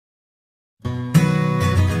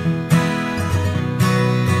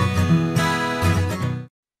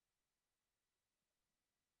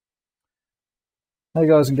Hey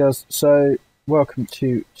guys and girls, so welcome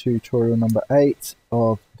to tutorial number 8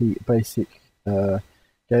 of the basic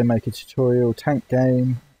Gamemaker tutorial tank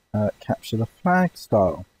game, capture the flag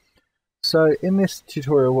style. So in this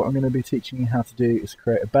tutorial what I'm going to be teaching you how to do is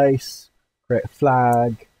create a base, create a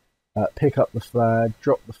flag, pick up the flag,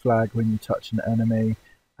 drop the flag when you touch an enemy,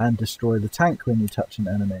 and destroy the tank when you touch an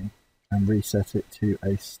enemy, and reset it to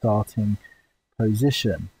a starting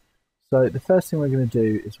position. So the first thing we're going to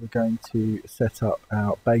do is we're going to set up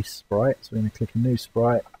our base sprite. So we're going to click a new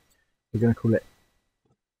sprite. We're going to call it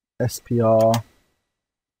SPR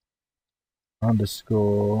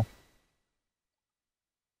underscore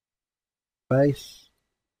base.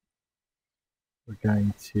 We're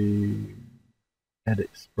going to edit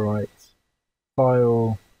sprite,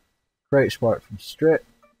 file, create sprite from strip.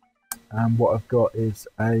 And what I've got is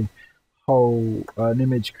an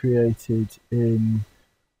image created in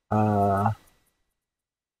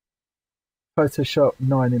Photoshop,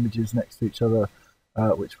 9 images next to each other,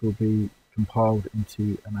 which will be compiled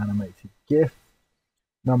into an animated GIF.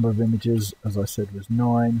 Number of images, as I said, was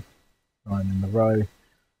 9 in the row.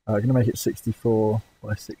 I'm going to make it 64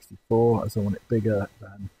 by 64 as I want it bigger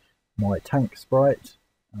than my tank sprite.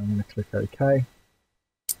 I'm going to click OK,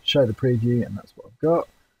 show the preview, and that's what I've got.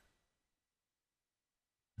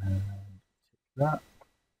 And that.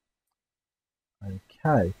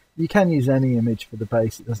 Okay, you can use any image for the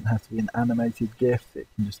base. It doesn't have to be an animated GIF. It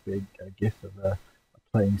can just be a GIF of a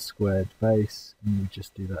plain squared base, and you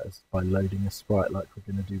just do that by loading a sprite like we're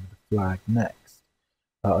going to do with the flag next.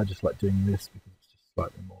 I just like doing this because it's just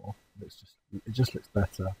slightly more. It just looks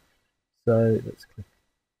better. So let's click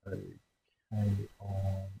OK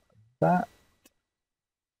on that.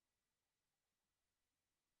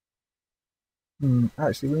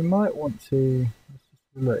 Actually, we might want to. Let's just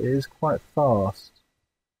look. It is quite fast.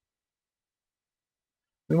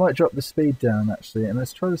 We might drop the speed down actually, and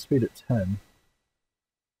let's try the speed at 10.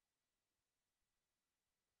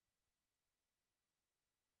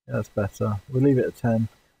 Yeah, that's better. We'll leave it at 10.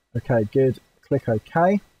 Okay, good. Click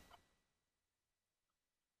OK.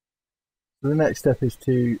 So the next step is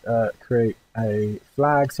to create a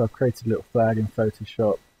flag. So I've created a little flag in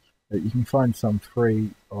Photoshop. You can find some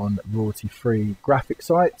free on royalty-free graphic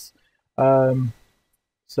sites. So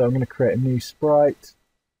I'm going to create a new sprite.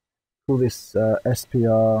 Call this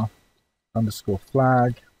SPR underscore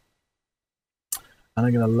flag. And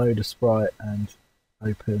I'm going to load a sprite and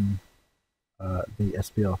open the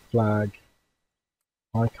SPR flag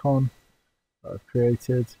icon that I've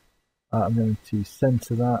created. I'm going to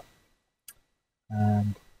center that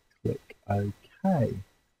and click OK.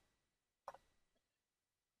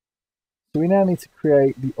 So we now need to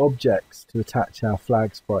create the objects to attach our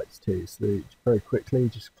flag sprites to. So very quickly,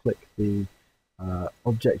 just click the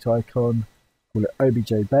object icon, call it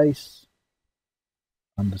obj base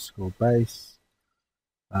underscore base,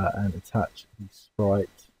 and attach the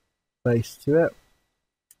sprite base to it.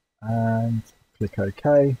 And click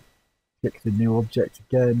OK. Click the new object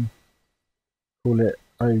again, call it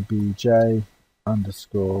obj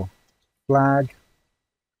underscore flag,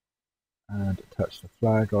 and attach the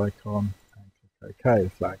flag icon and click OK, the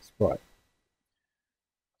flag sprite.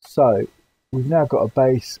 So we've now got a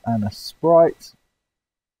base and a sprite,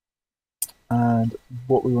 and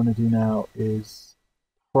what we want to do now is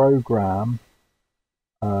program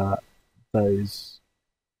those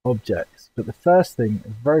objects. But the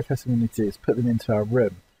very first thing we need to do is put them into our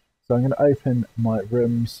room. So I'm going to open my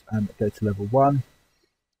rooms and go to level 1. I'm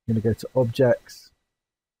going to go to objects.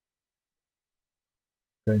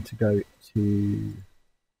 I'm going to go to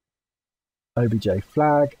obj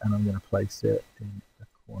flag, and I'm going to place it in the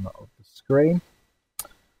corner of the screen.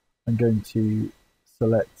 I'm going to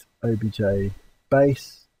select obj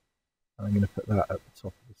base, and I'm going to put that at the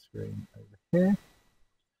top of the screen over here.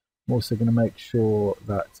 I'm also going to make sure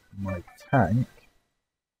that my tank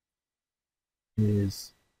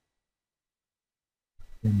is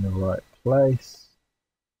in the right place.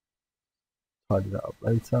 Tidy that up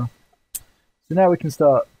later. So now we can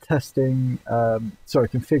start configuring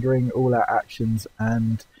all our actions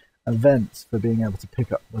and events for being able to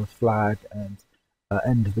pick up the flag and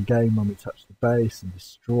end the game when we touch the base, and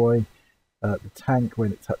destroy the tank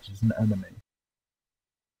when it touches an enemy.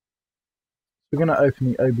 We're going to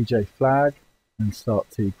open the obj flag and start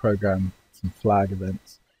to program some flag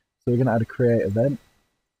events. So we're going to add a create event,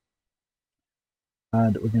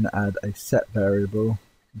 and we're going to add a set variable,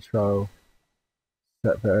 control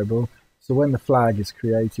set variable. So when the flag is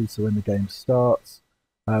created, so when the game starts,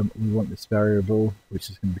 we want this variable, which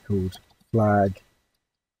is going to be called flag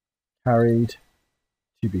carried,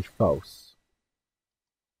 to be false.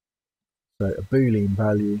 So a Boolean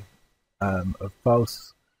value, of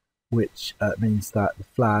false, which means that the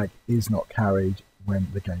flag is not carried when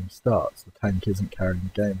the game starts. The tank isn't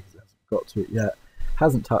carrying the game because it hasn't got to it yet,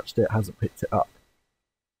 hasn't touched it, hasn't picked it up.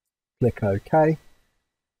 Click OK,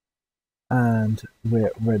 and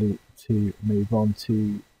we're ready to move on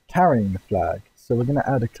to carrying the flag. So we're going to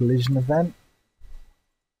add a collision event,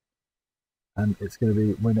 and it's going to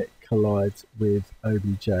be when it collides with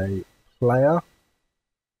OBJ player.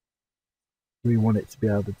 We want it to be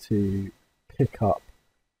able to pick up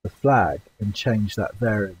the flag and change that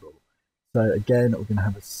variable. So again, we're going to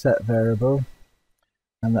have a set variable,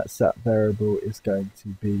 and that set variable is going to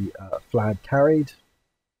be flag carried,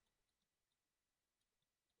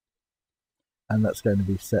 and that's going to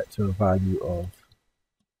be set to a value of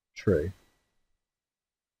true.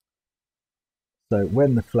 So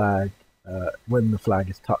when the flag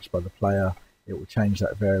is touched by the player, it will change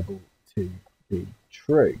that variable to be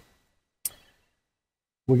true.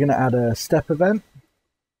 We're going to add a step event,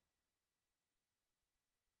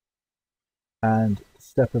 and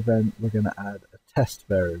step event we're going to add a test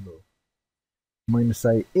variable. I'm going to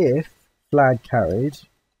say if flag carried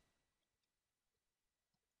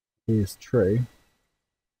is true,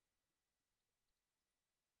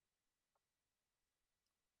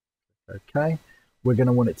 okay, we're going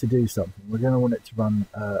to want it to do something. We're going to want it to run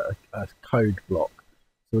a code block.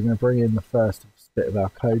 So we're going to bring in the first bit of our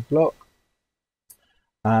code block,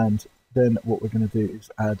 and then what we're going to do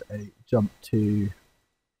is add a jump to,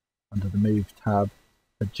 under the move tab,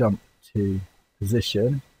 a jump to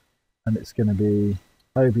position, and it's going to be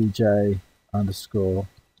obj underscore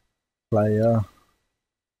player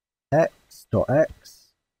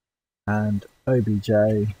x.x and obj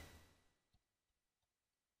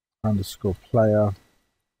underscore player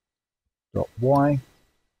dot y,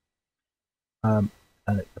 and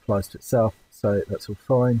it applies to itself, so that's all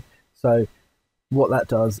fine. So what that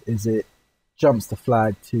does is it jumps the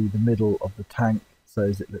flag to the middle of the tank so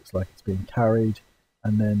as it looks like it's being carried,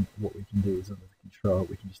 and then what we can do is under the control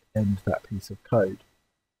we can just end that piece of code.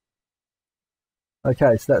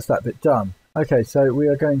 Okay, so that's that bit done. Okay, so we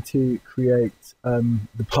are going to create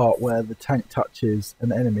the part where the tank touches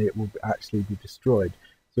an enemy, it will actually be destroyed.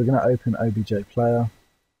 So we're going to open obj player,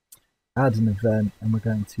 add an event, and we're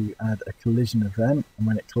going to add a collision event, and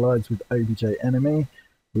when it collides with obj enemy,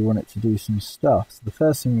 we want it to do some stuff. So the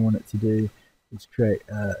first thing we want it to do is create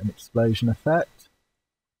an explosion effect.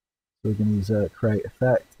 So we're going to use a create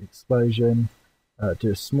effect, explosion,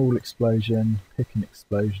 do a small explosion, pick an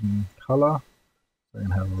explosion color. So we're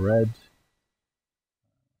going to have red.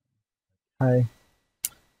 Okay.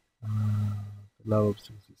 Below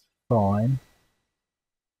obstacles is fine.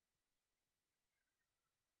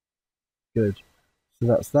 Good. So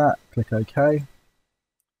that's that. Click OK.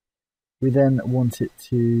 We then want it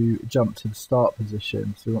to jump to the start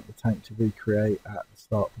position. So we want the tank to recreate at the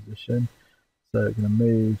start position. So we're going to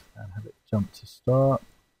move and have it jump to start.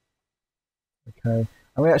 Okay.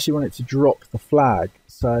 And we actually want it to drop the flag.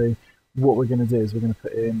 So what we're going to do is we're going to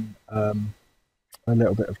put in a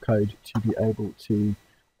little bit of code to be able to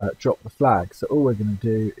drop the flag. So all we're going to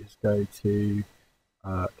do is go to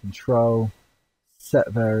control, set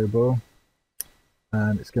variable,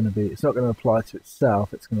 and it's not going to apply to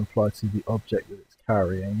itself, it's going to apply to the object that it's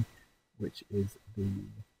carrying, which is the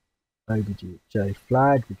obj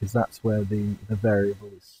flag, because that's where the variable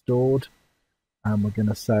is stored. And we're going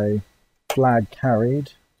to say flag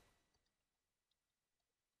carried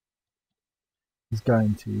is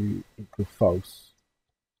going to equal false,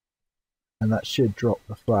 and that should drop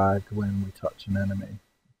the flag when we touch an enemy.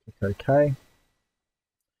 Click OK.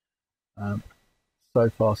 So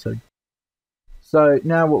far so. So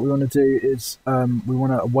now what we want to do is we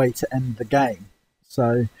want to wait to end the game.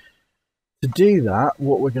 So to do that,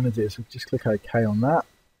 what we're going to do is we just click OK on that,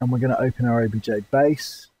 and we're going to open our obj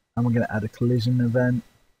base, and we're going to add a collision event.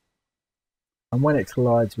 And when it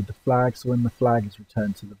collides with the flag, so when the flag is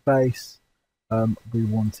returned to the base, we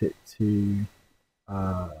want it to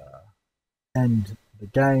end the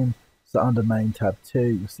game. So under main tab 2,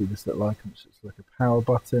 you'll see this little icon which looks like a power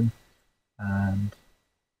button, and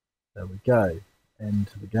there we go, end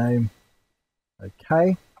the game.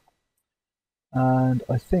 Okay, and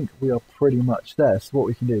I think we are pretty much there. So what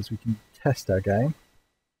we can do is we can test our game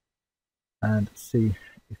and see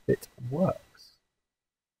if it works.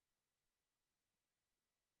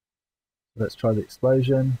 Let's try the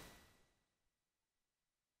explosion.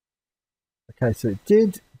 Okay, so it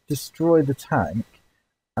did destroy the tank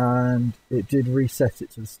and it did reset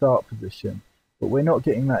it to the start position, but we're not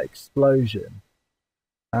getting that explosion.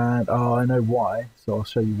 And oh, I know why, so I'll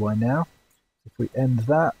show you why now. If we end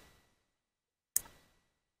that,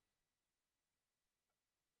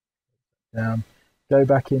 down, go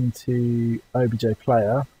back into OBJ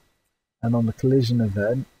player, and on the collision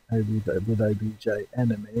event with OBJ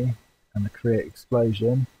enemy and the create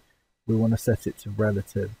explosion, we want to set it to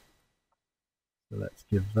relative. So let's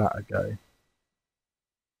give that a go.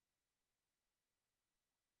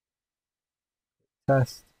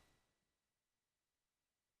 Test.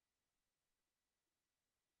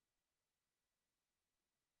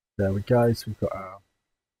 There we go. So we've got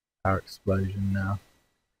our explosion now.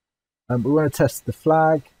 We want to test the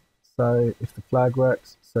flag. So if the flag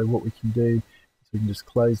works, so what we can do is we can just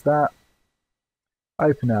close that,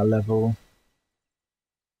 open our level,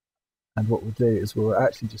 and what we'll do is we'll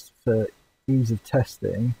actually just, for ease of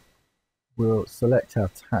testing, we'll select our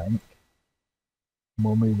tank and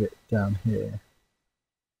we'll move it down here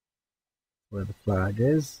where the flag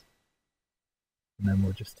is, and then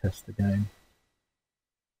we'll just test again.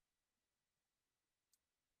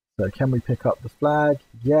 So can we pick up the flag?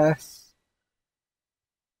 Yes.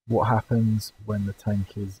 What happens when the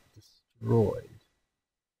tank is destroyed?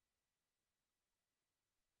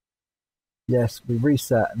 Yes, we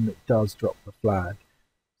reset and it does drop the flag.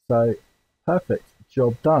 So perfect,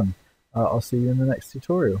 job done. I'll see you in the next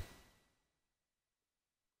tutorial.